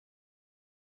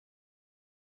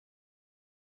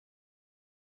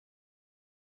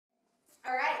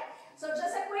Alright, so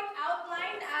just a quick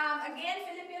outline. Again,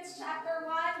 Philippians chapter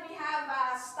 1, we have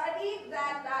studied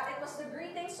that it was the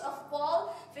greetings of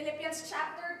Paul. Philippians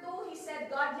chapter 2, he said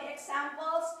godly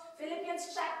examples.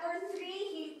 Philippians chapter 3,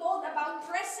 he told about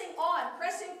pressing on,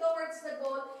 pressing towards the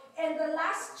goal. And the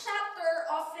last chapter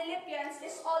of Philippians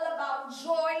is all about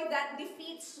joy that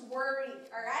defeats worry.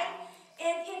 Alright?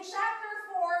 And in chapter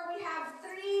 4, we have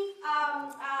three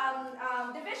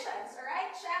divisions, all right?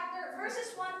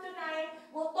 Verses 1 to 9,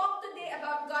 we'll talk today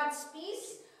about God's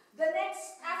peace. The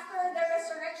next, after the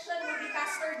resurrection, will be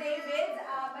Pastor David,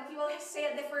 but he will say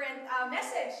a different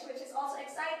message, which is also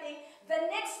exciting. The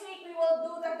next week, we will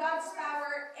do the God's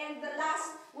power, and the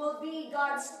last will be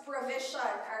God's provision,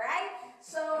 all right?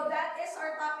 So that is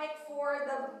our topic for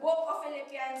the book of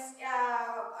Philippians,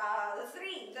 the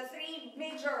three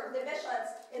major divisions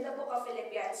in the book of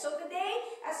Philippians. So today,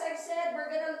 as I've said, we're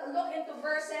going to look into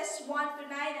verses 1 to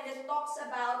 9, and it talks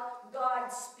about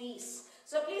God's peace.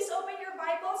 So please open your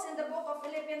Bibles in the book of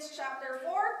Philippians chapter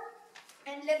 4,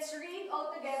 and let's read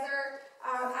all together.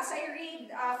 As I read,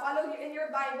 follow in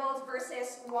your Bibles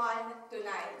verses 1 to 9.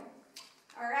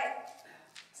 All right,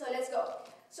 so let's go.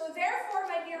 So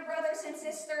therefore, my dear brothers and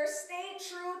sisters, stay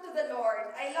true to the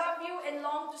Lord. I love you and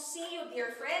long to see you,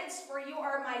 dear friends, for you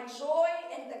are my joy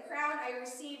and the crown I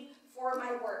receive for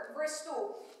my work. Verse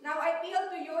 2. Now I appeal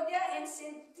to Euodia and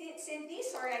Syntyche,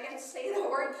 sorry, I can't say the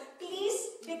word. Please,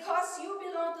 because you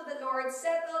belong to the Lord,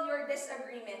 settle your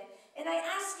disagreement. And I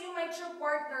ask you, my true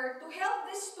partner, to help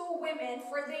these two women,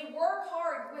 for they work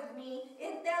hard with me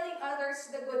in telling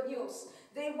others the good news.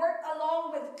 They work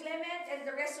along with Clement and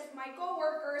the rest of my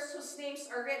co-workers whose names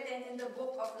are written in the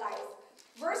book of life.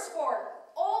 Verse 4.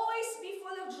 Always be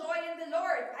full of joy in the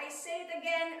Lord. I say it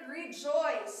again,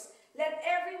 rejoice. Let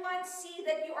everyone see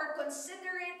that you are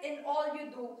considerate in all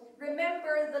you do.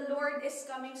 Remember, the Lord is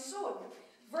coming soon.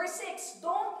 Verse 6,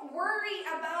 don't worry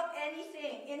about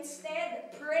anything.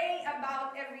 Instead, pray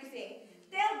about everything.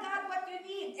 Tell God what you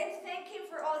need and thank Him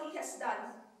for all He has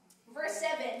done. Verse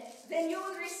 7, then you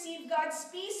will receive God's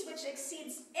peace which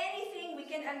exceeds anything we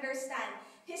can understand.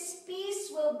 His peace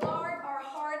will guard our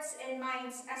hearts and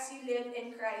minds as you live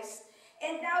in Christ.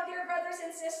 And now, dear brothers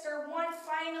and sisters, one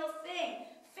final thing.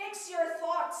 Fix your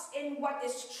thoughts in what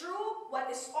is true,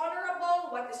 what is honorable,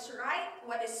 what is right,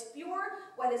 what is pure,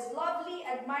 what is lovely,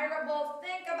 admirable.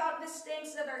 Think about these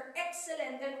things that are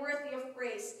excellent and worthy of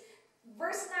praise.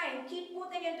 Verse 9, keep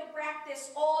putting into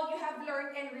practice all you have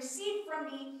learned and received from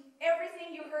me,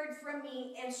 everything you heard from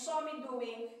me and saw me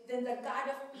doing, then the God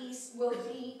of peace will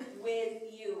be with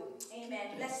you.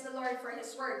 Amen. Bless the Lord for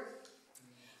His word.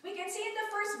 We can see in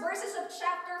the first verses of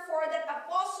chapter 4 that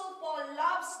Apostle Paul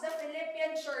loves the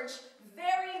Philippian church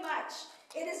very much.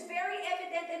 It is very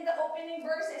evident in the opening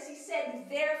verses. He said,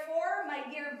 therefore, my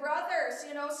dear brothers,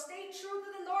 stay true to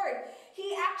the Lord.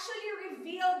 He actually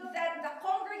revealed that the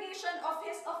congregation of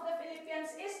the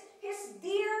Philippians is his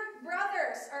dear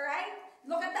brothers, all right?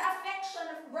 Look at the affection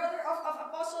of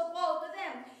Apostle Paul to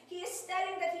them. He is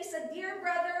telling that he's a dear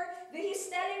brother. That he's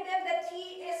telling them that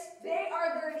they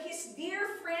are his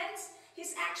dear friends.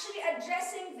 He's actually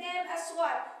addressing them as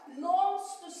what?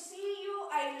 Longs to see you.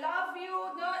 I love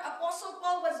you. No, Apostle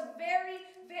Paul was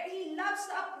he loves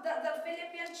the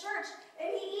Philippian church. And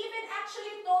he even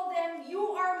actually told them,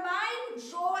 you are my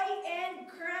joy and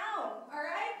crown.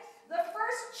 Alright? The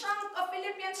first chunk of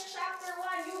Philippians chapter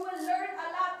 1, you will learn a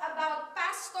lot about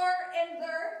pastor and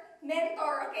their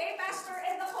mentor, okay? Pastor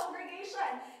and the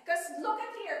congregation. Because look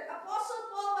at here,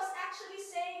 Apostle Paul was actually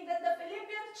saying that the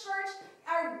Philippian church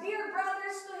are dear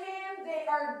brothers to him, they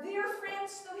are dear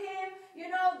friends to him,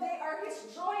 they are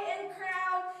his joy and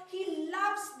crown. He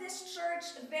loves this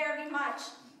church very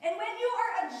much. And when you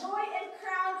are a joy and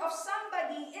crown of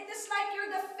somebody, it is like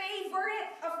you're the favorite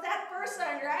of that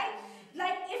person, right?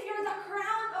 Like if you're the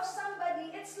crown of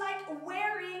somebody, it's like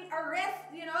wearing a wreath,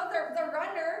 the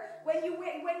runner. When you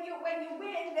win,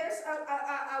 there's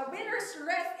a winner's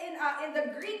wreath in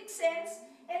the Greek sense.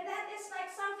 And that is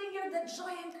like something, you're the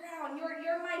joy and crown.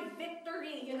 You're my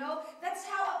victory, That's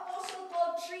how Apostle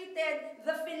Paul treated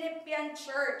the Philippian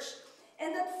church.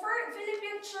 And the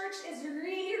Philippian church is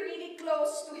really, really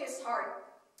close to his heart.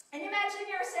 And imagine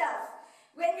yourself,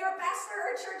 when your pastor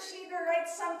or church leader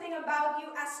writes something about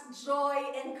you as joy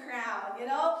and crown,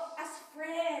 as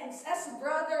friends, as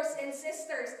brothers and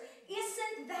sisters.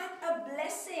 Isn't that a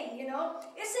blessing,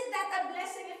 Isn't that a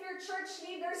blessing if your church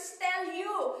leaders tell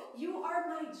you, you are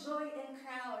my joy and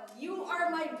crown. You are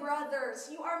my brothers.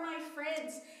 You are my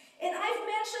friends. And I've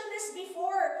mentioned this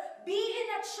before. Be in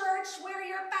a church where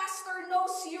your pastor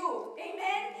knows you.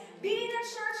 Amen? Be in a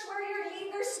church where your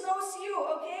leaders knows you,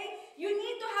 okay? You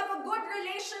need to have a good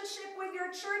relationship with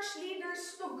your church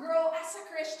leaders to grow as a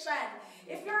Christian.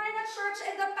 If you're in a church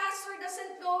and the pastor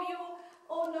doesn't know you,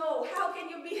 oh no, how can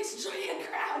you be his joy and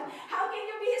crown? How can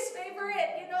you be his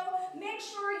favorite? You know, make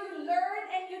sure you learn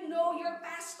and you know your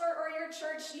pastor or your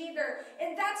church leader.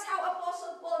 And that's how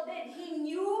Apostle Paul did. He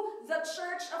knew the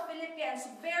church of Philippians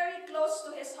very close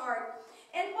to his heart.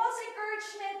 And Paul's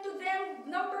encouragement to them,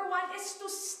 number one, is to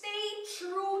stay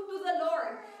true to the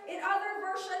Lord. In other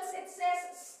versions, it says,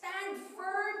 stand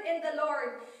firm in the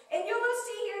Lord. And you will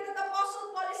see here that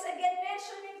Apostle Paul is again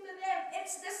mentioning to them,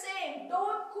 it's the same.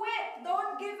 Don't quit.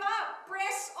 Don't give up.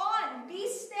 Press on. Be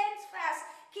steadfast.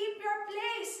 Keep your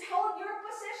place. Hold your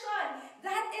position.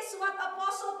 That is what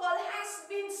Apostle Paul has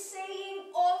been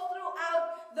saying all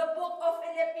throughout the book of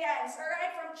Philippians.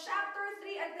 Alright, from chapter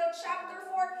 3 until chapter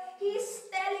 4, he's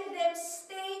telling them,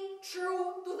 stay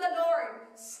true to the Lord.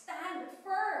 Stand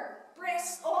firm.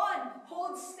 Press on.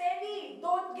 Hold steady.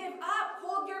 Don't give up.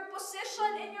 Hold your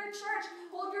position in your church.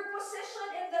 Hold your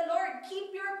position in the Lord.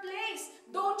 Keep your place.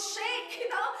 Don't shake, you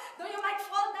know. Though you might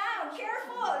fall down.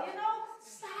 Careful, you know.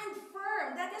 Stand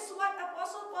firm. That is what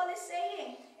Apostle Paul is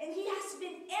saying. And he has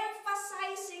been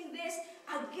emphasizing this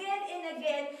again and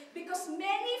again because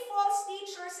many false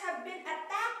teachers have been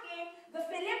attacking the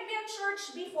Philippian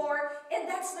church before, and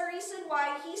that's the reason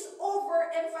why he's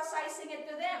overemphasizing it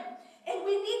to them. And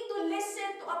we need to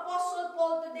listen to Apostle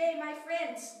Paul today, my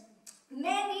friends.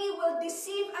 Many will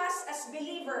deceive us as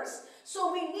believers.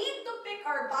 So we need to pick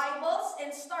our Bibles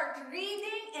and start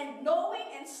reading and knowing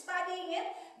and studying it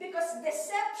because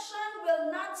deception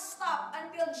will not stop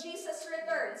until Jesus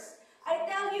returns. I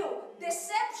tell you,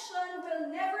 deception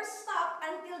will never stop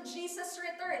until Jesus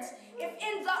returns. If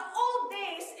in the old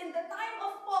days, in the time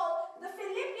of Paul, the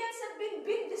Philippians have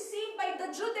been deceived by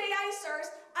the Judaizers,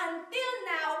 until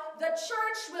now, the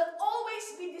church will always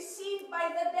be deceived by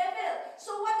the devil.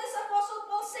 So what does Apostle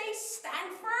Paul say?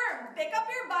 Stand firm. Pick up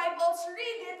your Bibles,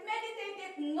 read it, meditate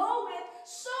it, know it,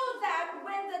 so that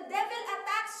when the devil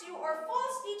attacks you or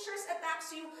false teachers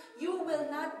attacks you, you will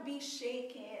not be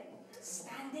shaken.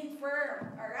 Standing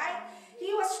firm, all right?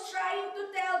 He was trying to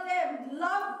tell them,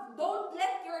 love, don't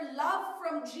let your love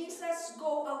from Jesus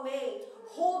go away.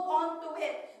 Hold on to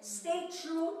it. Stay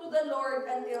true to the Lord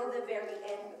until the very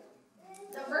end.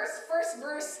 The first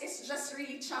verse is just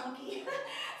really chunky.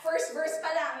 First verse pa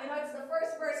lang, you know, it's the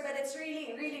first verse, but it's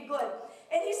really, really good.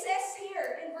 And he says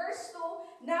here in verse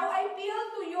 2, now I appeal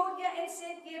to Euodia and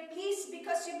Syntyche, please,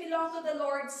 because you belong to the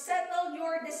Lord, settle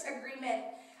your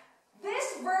disagreement.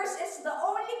 This verse is the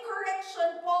only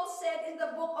correction Paul said in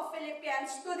the book of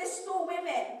Philippians to these two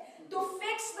women to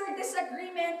fix their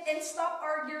disagreement and stop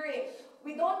arguing.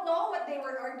 We don't know what they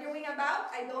were arguing about.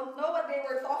 I don't know what they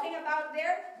were talking about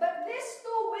there. But these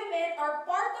two women are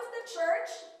part of the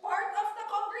church, part of the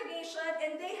congregation,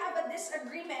 and they have a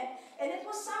disagreement. And it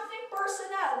was something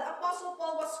personal the Apostle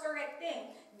Paul was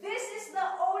correcting. This is the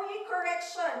only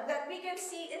correction that we can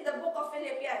see in the book of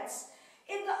Philippians.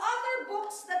 In the other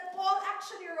books that Paul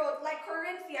actually wrote, like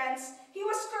Corinthians, he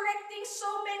was correcting so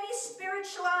many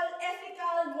spiritual,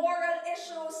 ethical, moral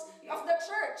issues of the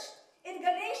church. In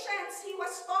Galatians, he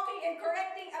was talking and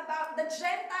correcting about the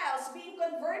Gentiles being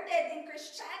converted in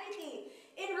Christianity.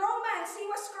 In Romans, he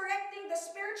was correcting the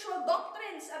spiritual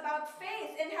doctrines about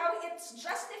faith and how it's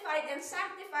justified and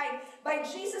sanctified by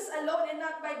Jesus alone and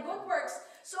not by good works.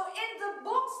 So in the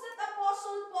books that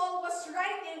Apostle Paul was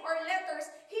writing, or letters,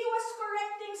 he was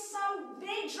correcting some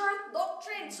major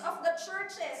doctrines of the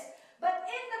churches. But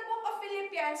in the book of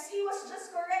Philippians, he was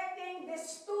just correcting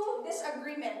these two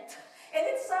disagreements. And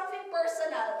it's something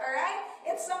personal, all right?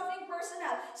 It's something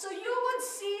personal. So you would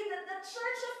see that the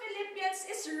church of Philippians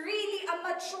is really a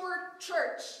mature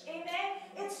church. Amen?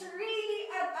 It's really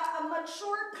a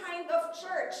mature kind of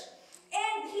church.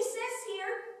 And he says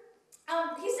here,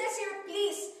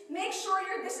 please, make sure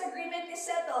your disagreement is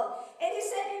settled. And he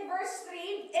said in verse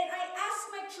 3, and I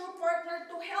asked my true partner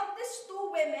to help these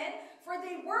two women, for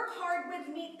they work hard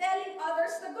with me, telling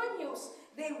others the good news.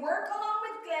 They work along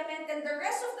with Clement and the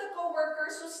rest of the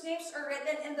co-workers whose names are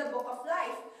written in the book of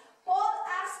life. Paul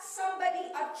asked somebody,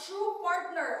 a true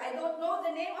partner, I don't know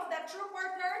the name of that true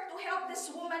partner, to help this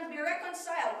woman be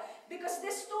reconciled. Because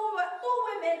these two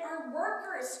women are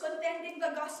workers contending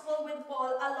the gospel with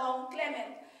Paul along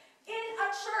Clement. In a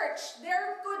church,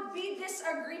 there could be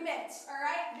disagreements, all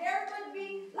right? There could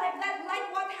be, like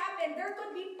what happened, there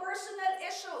could be personal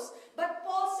issues. But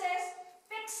Paul says,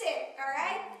 fix it, all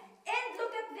right? And look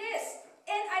at this.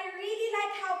 And I really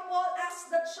like how Paul asked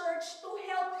the church to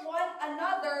help one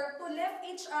another to lift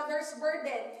each other's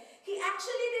burden. He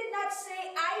actually did not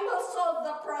say, I will solve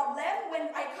the problem when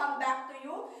I come back to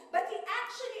you. But he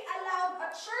actually allowed a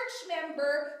church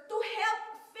member to help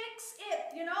fix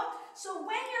it, you know? So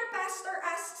when your pastor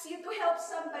asks you to help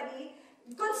somebody,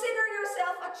 consider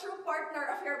yourself a true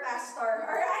partner of your pastor,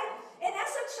 all right? And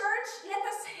as a church, let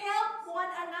us help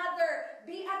one another.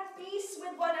 Be at peace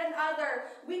with one another.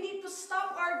 We need to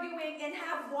stop arguing and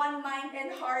have one mind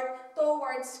and heart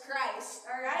towards Christ,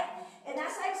 all right? And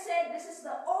as I've said, this is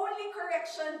the only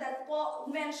correction that Paul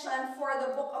mentioned for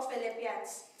the book of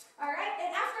Philippians. All right? And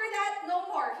after that, no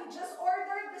more. He just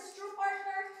ordered this true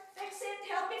partner, fix it,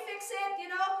 help me fix it, you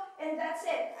know, and that's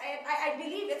it. I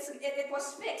believe it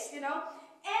was fixed, you know.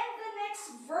 And the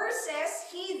next verses,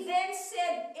 he then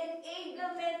said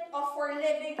enablement for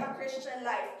living a Christian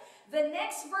life. The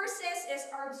next verses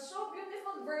are so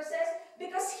beautiful verses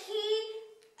because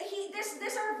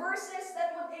these are verses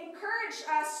that would encourage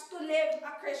us to live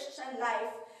a Christian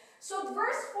life. So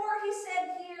verse 4, he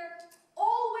said here,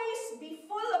 always be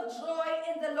full of joy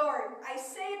in the Lord. I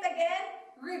say it again,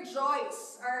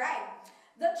 rejoice. All right.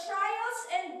 The trials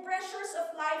and pressures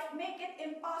of life make it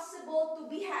impossible to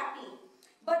be happy.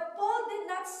 But Paul did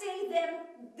not say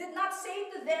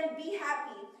to them, be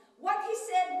happy. What he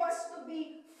said was to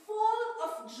be full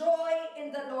of joy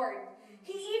in the Lord.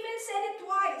 He even said it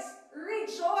twice,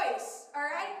 rejoice. All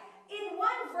right. In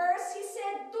one verse, he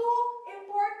said two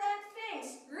important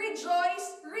things.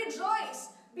 Rejoice, rejoice.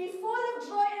 Be full of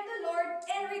joy in the Lord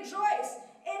and rejoice.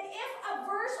 And if a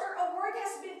verse or a word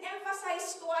has been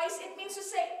emphasized twice, it means to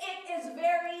say it is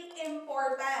very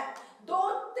important.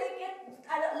 Don't take it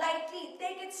lightly.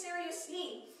 Take it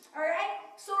seriously. Alright?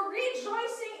 So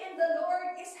rejoicing in the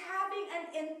Lord is having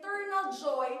an internal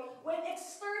joy when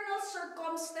external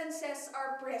circumstances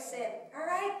are present.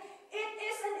 Alright? It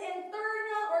is an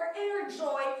internal or inner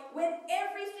joy when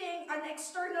everything and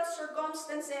external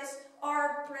circumstances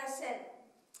are present.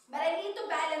 But I need to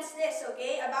balance this,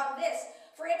 okay, about this.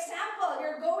 For example,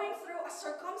 you're going through a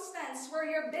circumstance where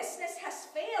your business has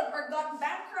failed or got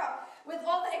bankrupt with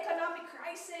all the economic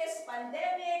crisis,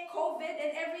 pandemic, COVID,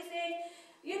 and everything.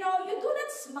 You know, you do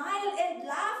not smile and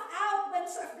laugh out when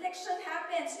affliction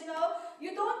happens, you know.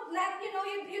 You don't laugh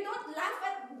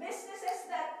at businesses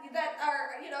that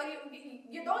are, you know,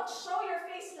 you don't show your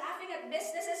face laughing at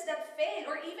businesses that fail,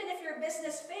 or even if your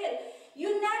business failed. You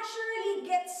naturally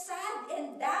get sad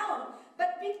and down.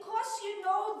 But because you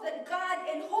know that God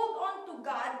and hold on to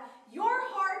God, your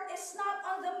heart is not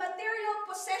on the material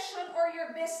possession or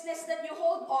your business that you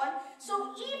hold on.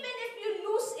 So even if you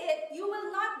lose it, you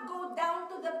will not go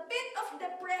down to the pit of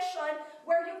depression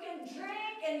where you can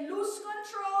drink and lose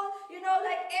control. You know,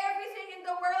 like everything in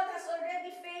the world has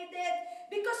already faded.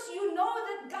 Because you know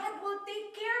that God will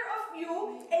take care of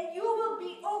you and you will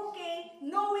be okay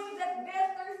knowing that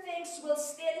better things will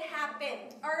still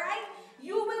happen. Alright?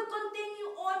 You will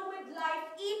continue on with life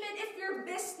even if your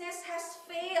business has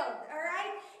failed, all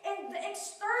right? And the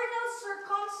external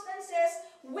circumstances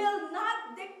will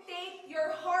not dictate your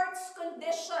heart's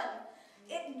condition.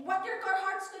 What your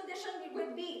heart's condition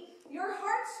would be. Your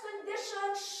heart's condition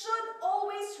should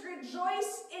always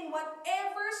rejoice in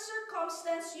whatever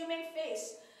circumstance you may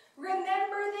face.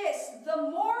 Remember this, the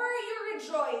more you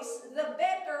rejoice, the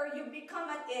better you become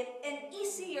at it and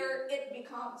easier it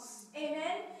becomes.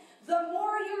 Amen? The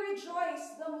more you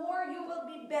rejoice, the more you will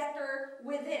be better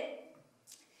with it.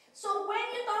 So when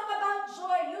you talk about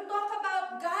joy, you talk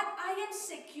about, God, I am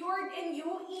secured in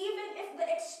you even if the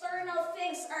external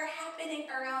things are happening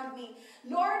around me.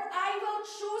 Lord, I will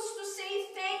choose to say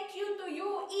thank you to you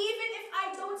even if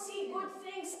I don't see good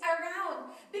things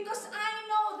around. Because I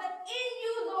know that in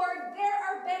you, Lord, there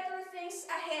are better things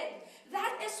ahead.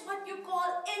 That is what you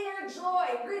call inner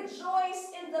joy.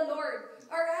 Rejoice in the Lord.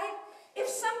 All right? If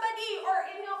somebody or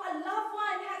a loved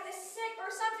one is sick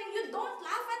or something, you don't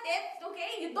laugh at it,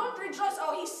 okay? You don't rejoice,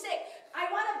 oh, he's sick.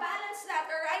 I want to balance that,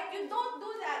 all right? You don't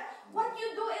do that. What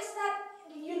you do is that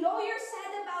you know you're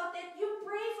sad about it. You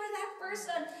pray for that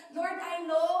person. Lord, I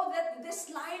know that this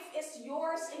life is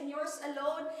yours and yours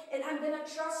alone, and I'm going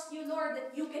to trust you, Lord,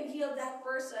 that you can heal that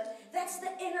person. That's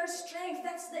the inner strength.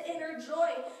 That's the inner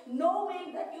joy.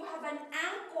 Knowing that you have an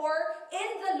anchor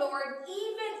in the Lord,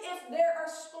 even if there are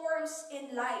storms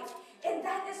in life. And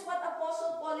that is what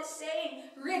Apostle Paul is saying.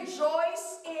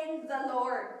 Rejoice in the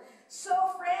Lord. So,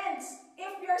 friends,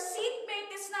 if your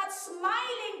seatmate is not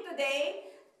smiling today,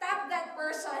 tap that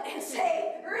person and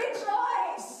say,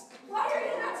 rejoice! Why are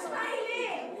you not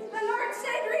smiling? The Lord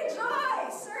said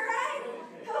rejoice, alright?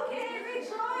 Okay,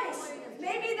 rejoice.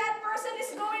 Maybe that person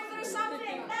is going through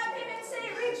something. Tap him and say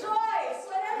rejoice.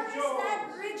 Whatever is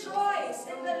that, rejoice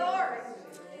in the Lord.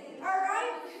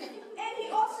 Alright? And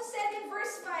he also said in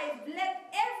verse 5, let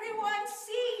everyone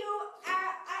see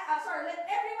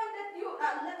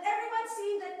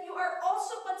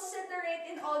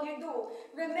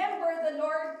remember the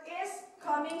Lord is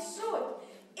coming soon.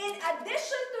 In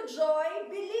addition to joy,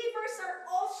 believers are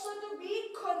also to be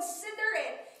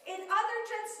considerate. In other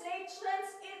translations,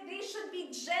 they should be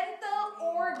gentle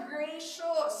or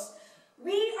gracious.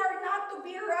 We are not to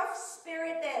be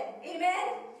rough-spirited. Amen?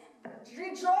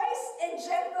 Rejoice in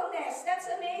gentleness. That's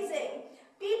amazing.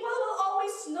 People will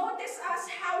always notice us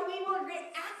how we will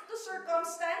react to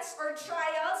circumstance or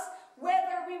trials,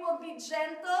 whether we will be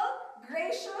gentle,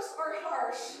 gracious, or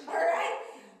harsh. Alright?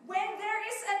 When there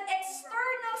is an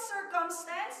external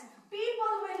circumstance,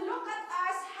 people will look at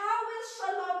us. How will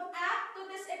Shalom act to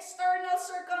this external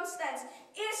circumstance?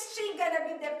 Is she gonna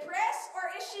be depressed, or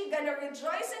is she gonna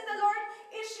rejoice in the Lord?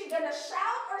 Is she gonna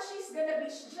shout, or she's gonna be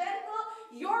gentle?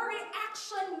 Your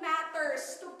reaction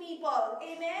matters to people.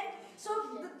 Amen? So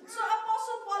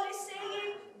Apostle Paul is saying,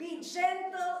 be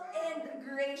gentle and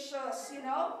gracious, you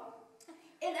know?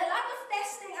 And a lot of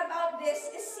testing about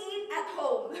this is seen at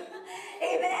home.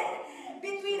 Amen?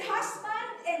 Between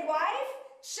husband and wife,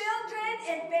 children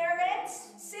and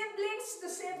parents, siblings to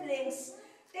siblings.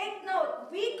 Take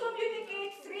note, we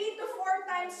communicate 3 to 4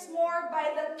 times more by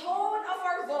the tone of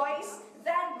our voice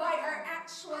than by our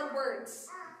actual words.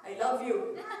 I love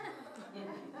you.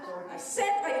 I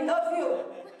said I love you.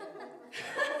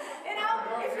 You know,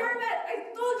 if you're mad,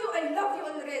 I told you I love you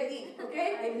already.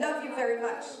 Okay? I love you very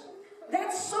much.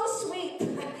 That's so sweet.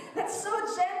 That's so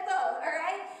gentle.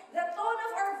 Alright? The tone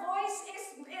of our voice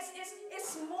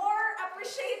is more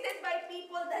appreciated by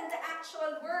people than the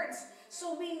actual words.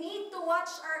 So we need to watch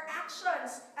our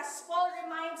actions. As Paul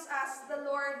reminds us, the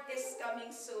Lord is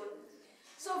coming soon.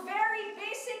 So very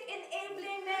basic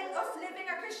enablement of living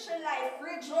a Christian life.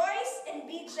 Rejoice and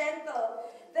be gentle.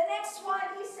 The next one,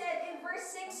 he said in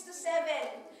verse 6 to 7,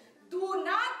 do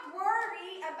not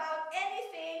worry about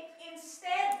anything.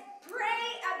 Instead,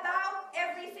 pray about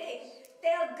everything.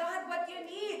 Tell God what you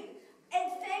need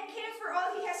and thank Him for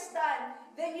all He has done.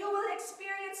 Then you will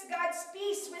experience God's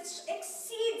peace, which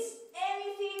exceeds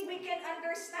anything we can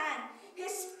understand.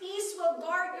 His peace will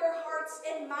guard your hearts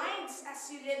and minds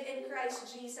as you live in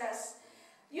Christ Jesus.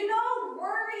 You know,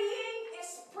 worrying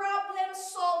is problem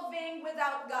solving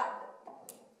without God.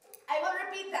 I will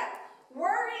repeat that.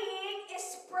 Worrying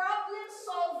is problem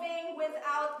solving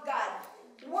without God.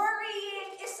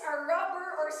 Worrying is a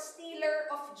robber or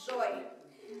stealer of joy.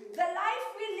 The life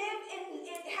we live in,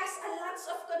 it has a lots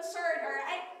of concern, or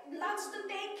lots to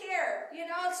take care. You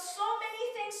know, so many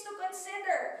things to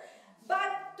consider.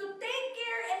 But to take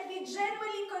care and be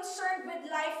genuinely concerned with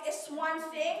life is one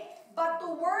thing, but to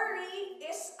worry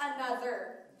is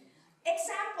another.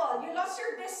 Example, you lost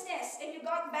your business and you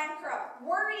got bankrupt.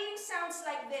 Worrying sounds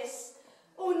like this.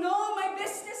 Oh no, my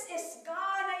business is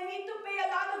gone. I need to pay a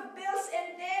lot of bills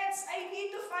and debts. I need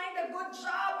to find a good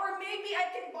job, or maybe I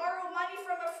can borrow money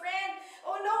from a friend.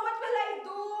 Oh no, what will I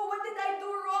do? What did I do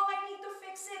wrong? I need to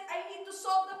fix it. I need to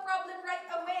solve the problem right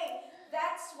away.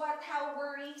 That's how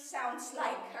worry sounds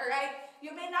like, all right?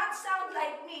 You may not sound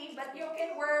like me, but you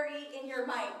can worry in your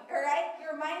mind, all right?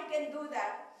 Your mind can do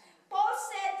that. Paul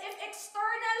said, if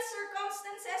external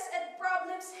circumstances and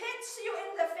problems hits you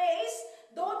in the face,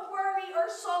 don't worry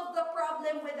or solve the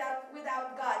problem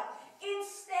without God.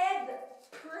 Instead,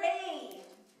 pray.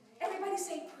 Everybody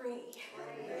say pray.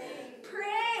 Pray.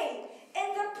 Pray.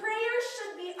 And the prayer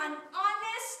should be an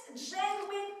honest,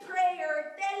 genuine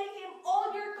prayer, telling Him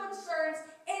all your concerns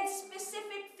and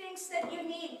specific things that you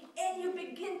need. And you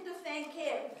begin to thank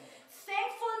Him.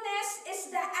 Thankfulness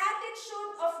is the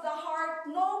attitude of the heart,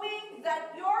 knowing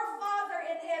that your Father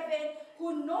in heaven,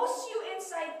 who knows you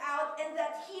inside out, and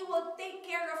that He will take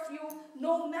care of you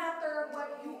no matter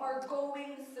what you are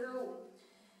going through.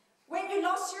 When you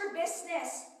lost your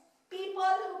business, people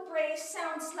who pray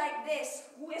sounds like this,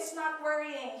 who is not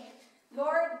worrying.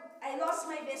 Lord, I lost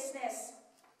my business.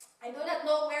 I do not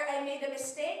know where I made a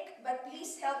mistake, but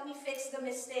please help me fix the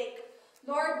mistake.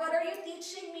 Lord, what are you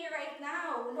teaching me right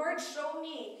now? Lord, show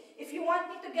me. If you want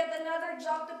me to get another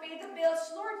job to pay the bills,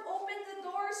 Lord, open the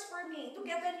doors for me to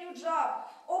get a new job.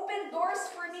 Open doors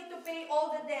for me to pay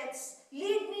all the debts.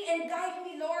 Lead me and guide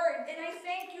me, Lord. And I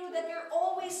thank you that you're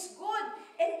always good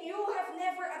and you have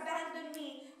never abandoned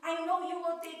me. I know you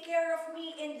will take care of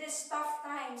me in these tough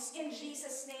times. In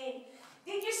Jesus' name.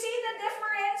 Did you see the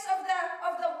difference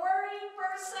of the worrying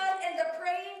person and the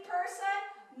praying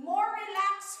person? More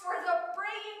relaxed for the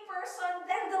praying person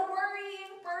than the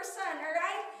worrying person, all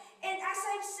right? And as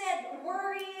I've said,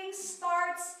 worrying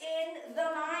starts in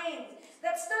the mind.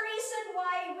 That's the reason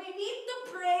why we need to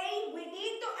pray, we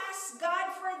need to ask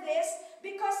God for this,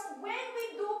 because when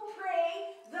we do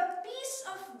pray, the peace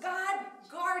of God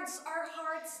guards our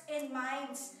hearts and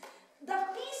minds. The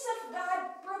peace of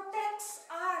God protects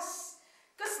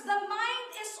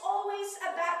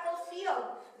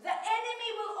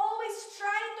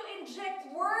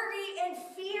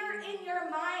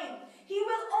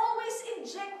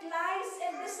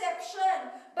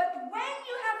deception. But when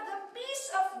you have the peace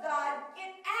of God,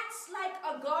 it acts like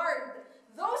a guard.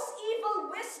 Those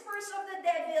evil whispers of the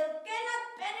devil cannot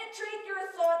penetrate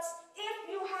your thoughts if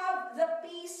you have the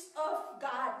peace of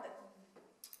God.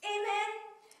 Amen?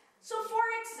 So for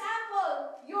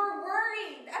example, you're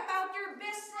worried about your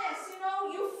business.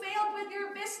 You failed with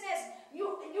your business. You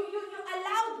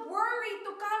allowed worry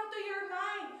to come to your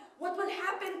mind. What will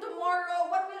happen tomorrow?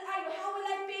 How will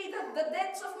I pay the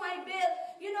debts of my bill?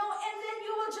 And then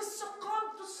you will just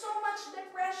succumb to so much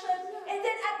depression. And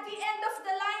then at the end of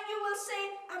the line, you will say,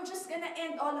 I'm just going to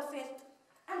end all of it.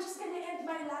 I'm just going to end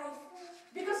my life.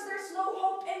 Because there's no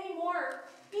hope anymore.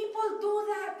 People do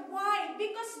that. Why?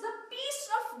 Because the peace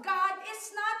of God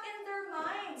is not in their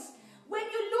minds. When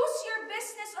you lose your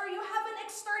business or you have an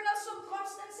external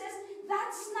circumstances,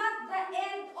 that's not the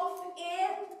end of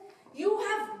it. You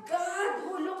have God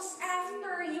who looks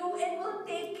after you and will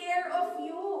take care of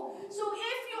you. So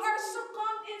if you are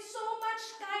succumbed in so much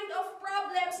kind of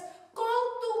problems, call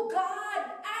to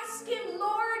God. Ask Him,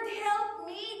 Lord, help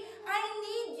me. I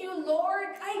need you,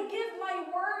 Lord. I give my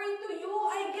worry to you.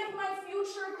 I give my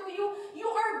future to you. You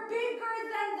are bigger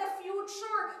than the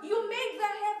future. You make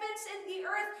the heavens and the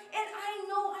earth, and I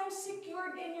know I'm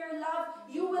secured in your love.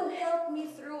 You will help me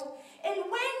through. And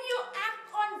when you act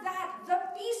on that, the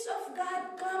peace of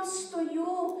God comes to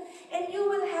you, and you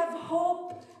will have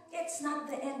hope. It's not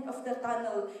the end of the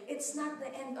tunnel. It's not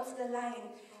the end of the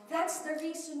line. That's the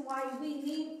reason why we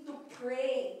need to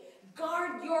pray.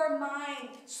 Guard your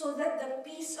mind so that the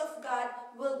peace of God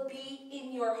will be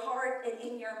in your heart and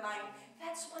in your mind.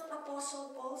 That's what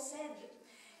Apostle Paul said.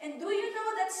 And do you know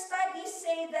that studies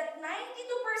say that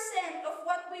 92% of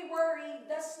what we worry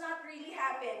does not really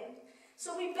happen?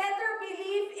 So we better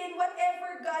believe in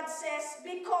whatever God says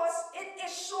because it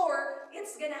is sure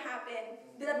it's going to happen.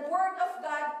 The Word of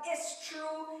God is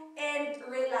true and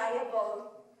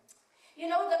reliable.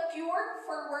 The cure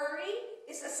for worry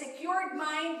is a secured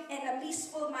mind and a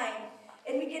peaceful mind.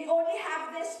 And we can only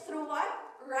have this through what?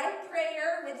 Right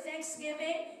prayer with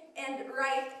thanksgiving and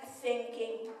right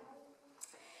thinking.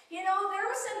 There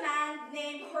was a man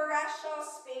named Horatio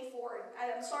Spafford.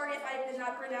 I'm sorry if I did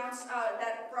not pronounce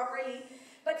that properly.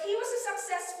 But he was a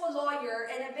successful lawyer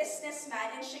and a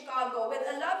businessman in Chicago with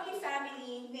a lovely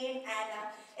family named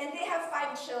Anna. And they have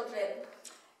 5 children.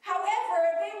 However,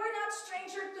 they were not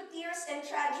stranger to tears and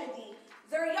tragedy.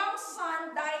 Their young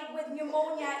son died with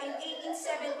pneumonia in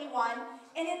 1871,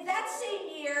 and in that same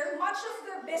year, much of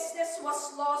their business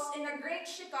was lost in a great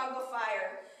Chicago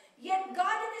fire. Yet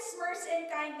God in His mercy and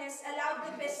kindness allowed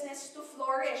the business to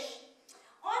flourish.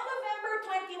 On November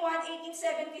 21,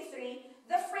 1873,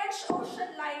 the French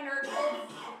ocean liner called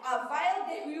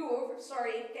Barbero,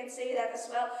 can't say that as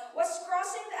well, was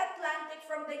crossing the Atlantic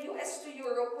from the US to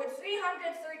Europe with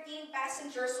 313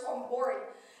 passengers on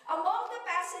board. Among the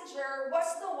passengers was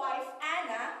the wife,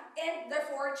 Anna, and their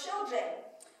 4 children.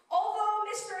 Although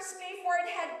Mr. Spafford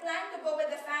had planned to go with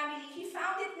the family, he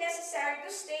found it necessary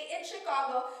to stay in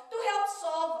Chicago to help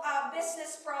solve a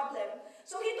business problem.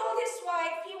 So he told his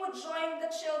wife he would join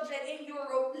the children in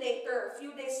Europe later, a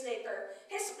few days later.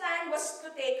 His plan was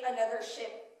to take another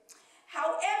ship.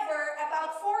 However,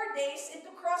 about 4 days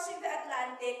into crossing the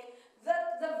Atlantic,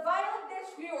 the violent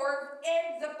fjord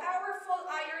and the powerful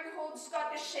iron-hulled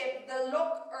Scottish ship, the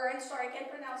I can't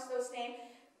pronounce those names,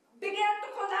 began to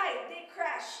collide. They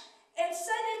crashed. And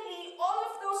suddenly, all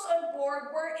of those on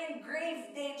board were in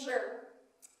grave danger.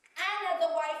 Anna, the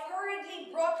wife,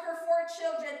 hurriedly brought her 4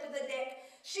 children to the deck.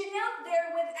 She knelt there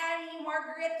with Annie,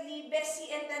 Margaret, Lee, Bessie,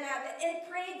 and Tanata and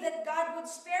prayed that God would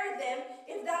spare them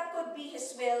if that could be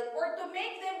His will, or to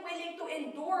make them willing to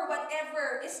endure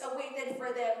whatever is awaited for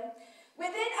them.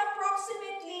 Within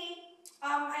approximately,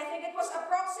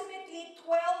 approximately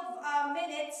 12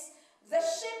 minutes, the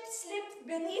ship slipped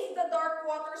beneath the dark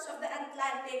waters of the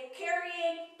Atlantic,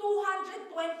 carrying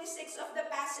 226 of the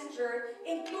passengers,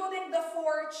 including the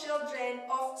 4 children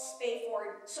of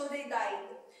Spafford. So they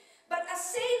died. But a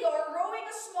sailor rowing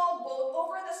a small boat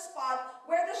over the spot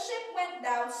where the ship went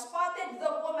down spotted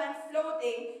the woman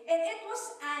floating, and it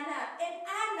was Anna. And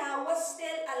Anna was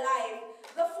still alive.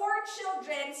 The 4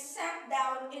 children sank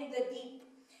down in the deep.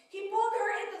 He pulled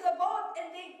her into the boat,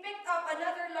 and they picked up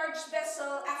another large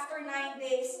vessel after 9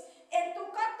 days. And to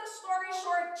cut the story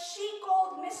short, she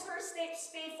called Mr.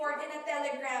 Spafford in a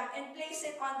telegram and placed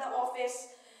it on the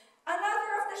office.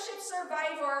 Another of the ship's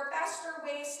survivor, Pastor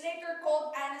Weiss, later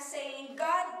called Anna saying,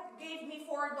 God gave me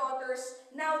 4 daughters.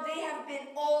 Now they have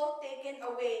been all taken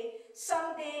away.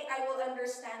 Someday I will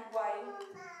understand why.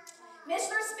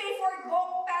 Mr. Spafford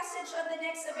booked passage on the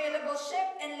next available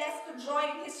ship and left to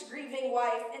join his grieving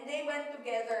wife, and they went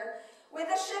together. With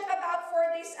the ship about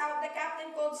 4 days out, the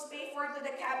captain called Spafford to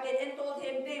the cabin and told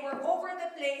him they were over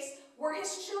the place where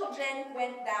his children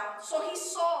went down. So he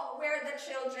saw where the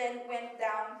children went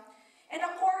down. And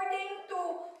according to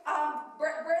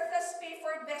Bertha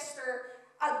Spafford Vester,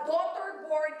 a daughter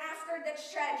born after the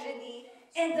tragedy,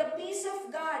 and the peace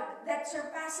of God that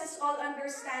surpasses all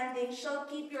understanding shall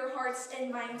keep your hearts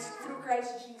and minds through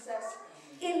Christ Jesus.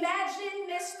 Imagine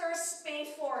Mr.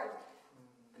 Spafford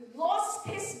lost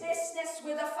his business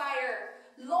with a fire,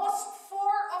 lost 4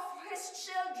 of his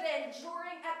children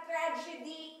during a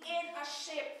tragedy in a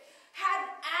ship, had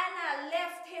Anna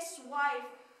left his wife,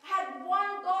 had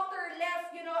 1 daughter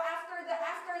left,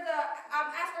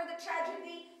 after the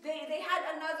tragedy, they had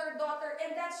another daughter,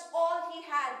 and that's all he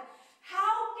had.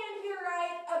 How can he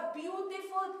write a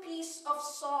beautiful piece of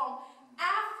song?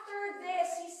 After this,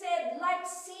 he said, like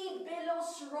sea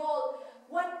billows roll,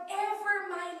 whatever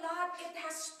my lot, it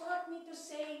has taught me to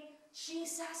say,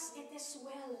 Jesus, it is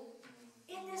well.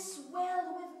 It is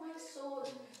well with my soul.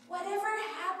 Whatever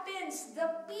happens,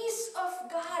 the peace of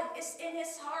God is in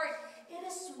his heart. It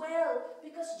is well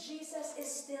because Jesus is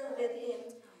still with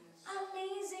him.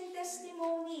 Amazing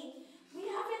testimony. We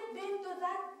haven't been to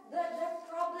that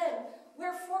problem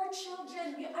where 4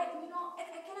 children, I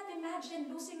cannot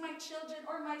imagine losing my children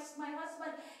or my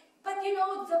husband. But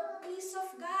the peace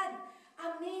of God,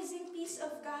 amazing peace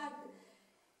of God.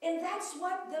 And that's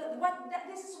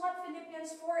this is what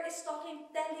Philippians 4 is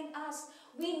telling us.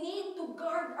 We need to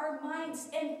guard our minds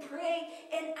and pray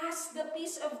and ask the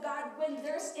peace of God when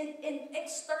there's in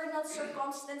external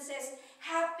circumstances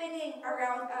happening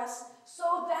around us,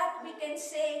 so that we can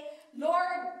say,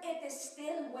 Lord, it is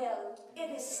still well.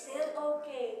 It is still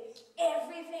okay.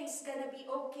 Everything's gonna be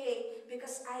okay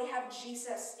because I have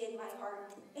Jesus in my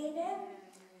heart. Amen?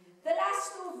 The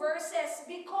last 2 verses,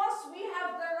 because we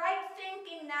have the right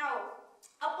thinking now.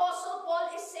 Apostle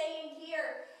Paul is saying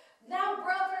here, now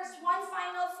brothers, one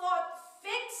final thought.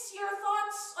 Fix your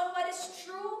thoughts on what is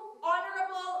true,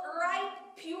 honorable, right,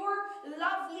 pure,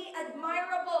 lovely,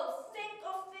 admirable. Think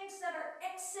of things that are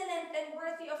excellent and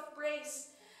worthy of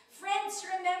praise. Friends,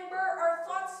 remember, our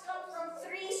thoughts come from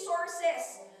 3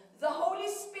 sources. The Holy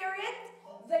Spirit,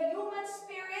 the human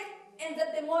spirit, and the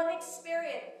demonic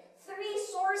spirit. 3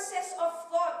 sources of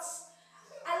thoughts.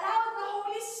 Allow the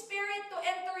Holy Spirit to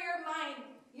enter your mind.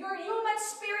 Your human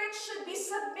spirit should be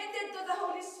submitted to the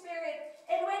Holy Spirit.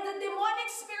 And when the demonic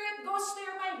spirit goes to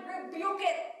your mind, rebuke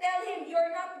it. Tell him,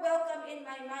 you're not welcome in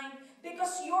my mind.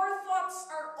 Because your thoughts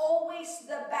are always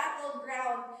the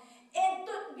battleground. And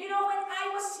when I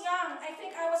was young, I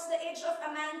think I was the age of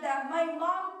Amanda, my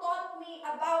mom taught me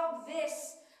about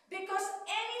this. Because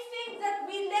anything that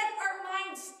we let our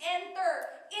minds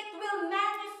enter, it will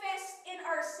manifest in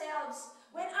ourselves.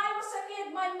 When I was a kid,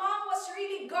 my mom was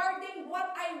really guarding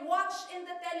what I watched in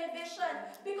the television.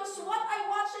 Because what I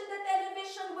watch in the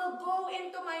television will go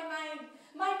into my mind.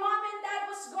 My mom and dad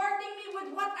was guarding me with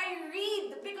what I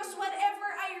read. Because whatever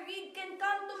I read can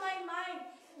come to my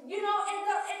mind. And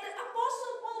the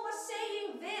Apostle Paul was saying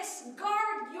this,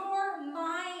 guard your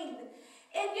mind.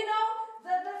 And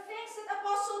the things that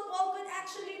Apostle Paul could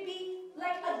actually be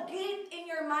like a gate in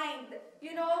your mind.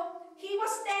 He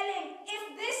was telling, if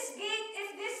this gate,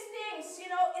 if these things,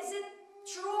 is it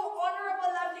true, honorable,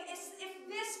 lovely, if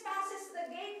this passes the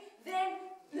gate, then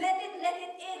let it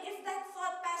in. If that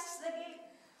thought passes the gate.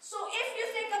 So if you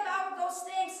think about those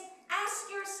things, ask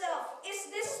yourself, is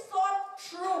this thought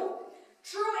true?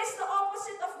 True is the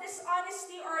opposite of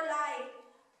dishonesty or lie.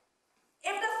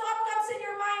 If the thought comes in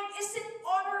your mind, is it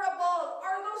honorable?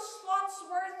 Are those thoughts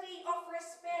worthy of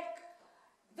respect?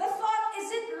 The thought,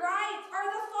 is it right? Are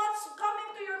the thoughts coming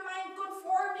to your mind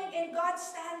conforming in God's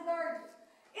standard?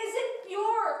 Is it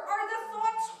pure? Are the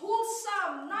thoughts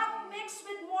wholesome, not mixed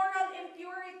with moral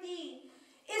impurity?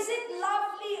 Is it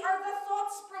lovely? Are the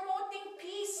thoughts promoting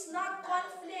peace, not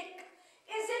conflict?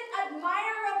 Is it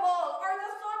admirable? Are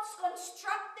the thoughts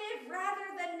constructive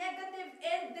rather than negative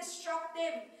and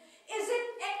destructive? Is it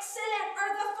excellent?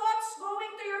 Are the thoughts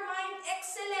going to your mind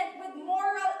excellent with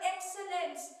moral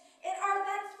excellence? And are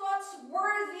that thoughts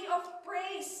worthy of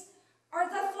praise? Are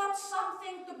the thoughts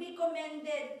something to be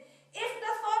commended? If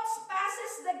the thoughts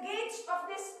passes the gates of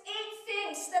these 8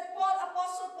 things that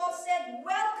Apostle Paul said,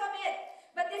 welcome it.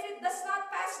 But if it does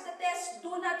not pass the test,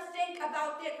 do not think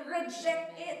about it.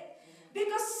 Reject it.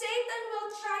 Because Satan will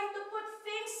try to put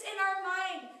things in our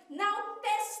mind. Now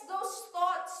test those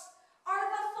thoughts. Are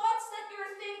the thoughts that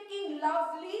you're thinking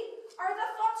lovely? Are the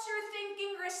thoughts you're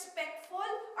thinking respectful?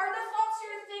 Are the thoughts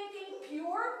you're thinking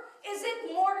pure? Is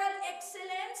it moral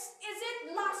excellence? Is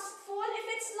it lustful? If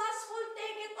it's lustful,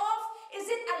 take it off.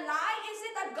 Is it a lie? Is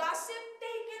it a gossip?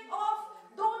 Take it off.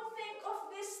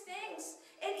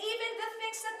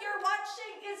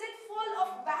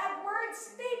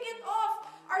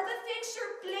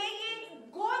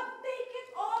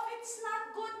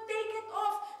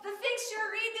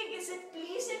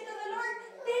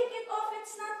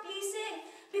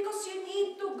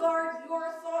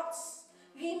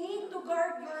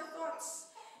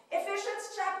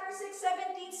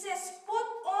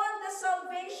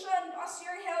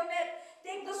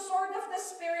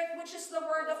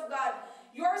 of God.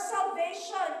 Your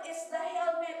salvation is the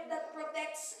helmet that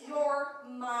protects your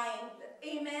mind.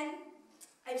 Amen.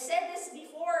 I've said this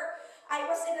before. I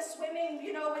was in a swimming,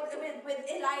 with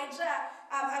Elijah.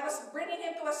 I was bringing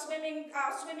him to a swimming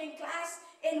class.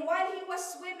 And while he was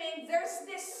swimming, there's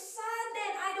this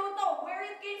sudden, I don't know where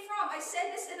it came from. I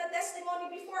said this in a testimony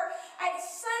before.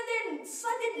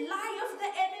 Sudden lie of the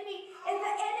enemy. And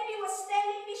the enemy was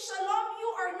telling me, Shalom, you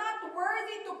are not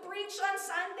worthy to preach on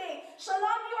Sunday.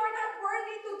 Shalom, you are not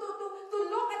worthy to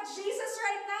look at Jesus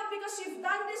right now because you've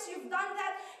done this, you've done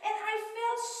that. And I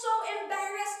felt so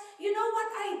embarrassed. You know what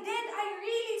I did? I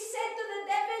really said to the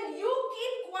devil, you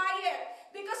keep quiet.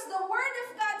 Because the word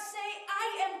of God say,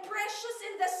 I am precious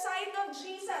in the sight of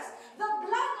Jesus. The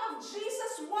blood of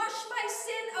Jesus washed my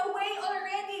sin away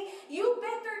already. You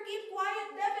better keep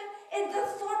quiet, devil. And the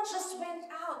thought just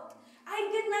went out. I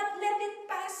did not let it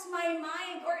pass my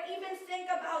mind or even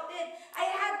think about it. I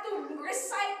had to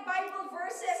recite Bible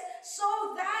verses so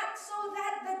that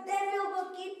the devil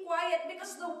will keep quiet,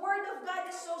 because the word of God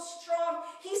is so strong.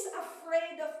 He's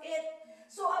afraid of it.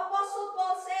 So Apostle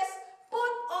Paul says,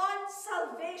 put on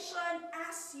salvation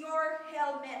as your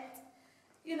helmet.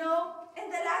 In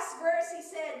the last verse he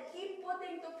said, keep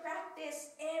putting to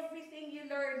practice everything you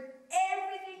learned,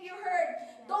 everything you heard.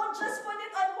 Don't just put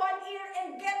it on one ear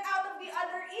and get out of the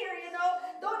other ear,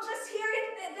 Don't just hear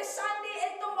it this Sunday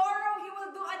and tomorrow you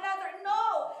will do another.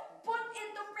 No, put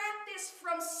into practice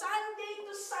from Sunday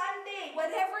to Sunday.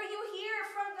 Whatever you hear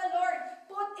from the Lord,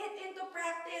 put it into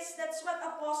practice. That's what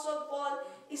Apostle Paul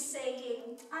is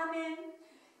saying. Amen.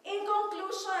 In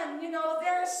conclusion,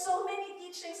 there are so many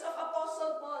teachings of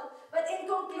Apostle Paul. But in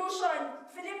conclusion,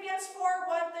 Philippians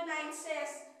 4:1-9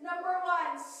 says, number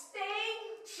 1,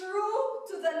 stay true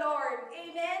to the Lord.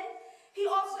 Amen. He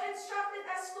also instructed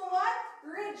us to what?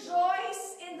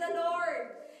 Rejoice in the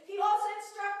Lord. He also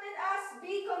instructed us,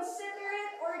 be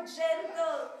considerate or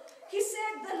gentle. He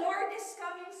said, the Lord is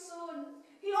coming soon.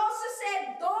 He also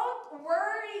said, don't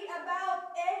worry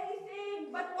about anything,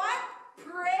 but what?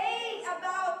 Pray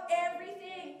about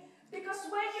everything. Because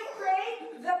when you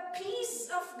pray, the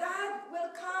peace of God will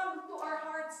come to our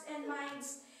hearts and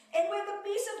minds. And when the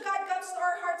peace of God comes to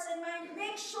our hearts and minds,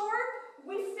 make sure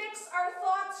we fix our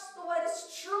thoughts to what is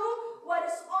true, what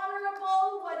is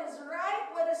honorable, what is right,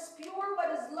 what is pure, what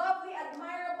is lovely,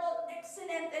 admirable,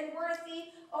 excellent, and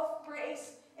worthy of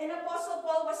praise. And Apostle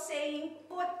Paul was saying,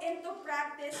 put into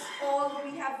practice all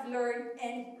we have learned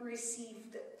and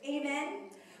received.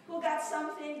 Amen? Who got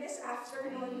something this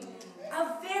afternoon?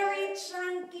 A very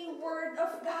chunky word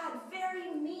of God,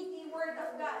 very meaty word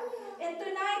of God. And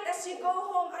tonight, as you go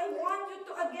home, I want you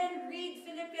to again read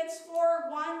Philippians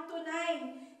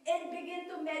 4:1-9 and begin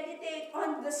to meditate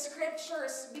on the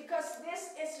scriptures, because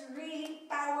this is really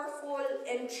powerful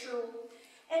and true.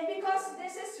 And because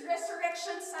this is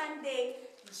Resurrection Sunday,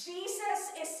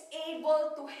 Jesus is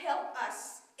able to help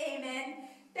us. Amen.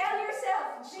 Tell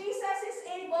yourself, Jesus is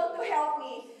able to help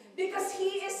me because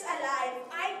He is alive.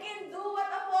 I can do what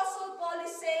Apostle Paul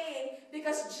is saying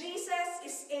because Jesus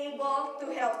is able to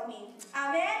help me.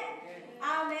 Amen?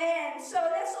 Amen. So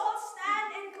let's all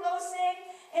stand in closing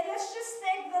and let's just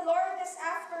thank the Lord this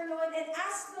afternoon and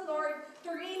ask the Lord to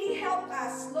really help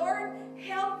us. Lord,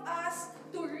 help us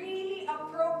to really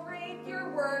appropriate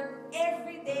your word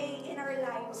every day in our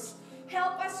lives.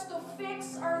 Help us to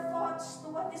fix our thoughts to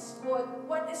what is good,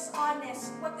 what is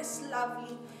honest, what is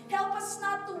lovely. Help us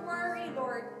not to worry,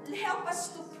 Lord. Help us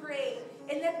to pray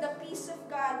and let the peace of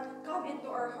God come into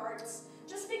our hearts.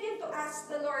 Just begin to ask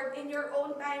the Lord in your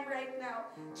own time right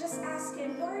now. Just ask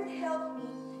Him, Lord, help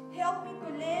me. Help me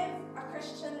to live a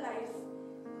Christian life.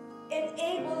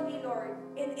 Enable me, Lord.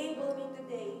 Enable me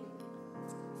today.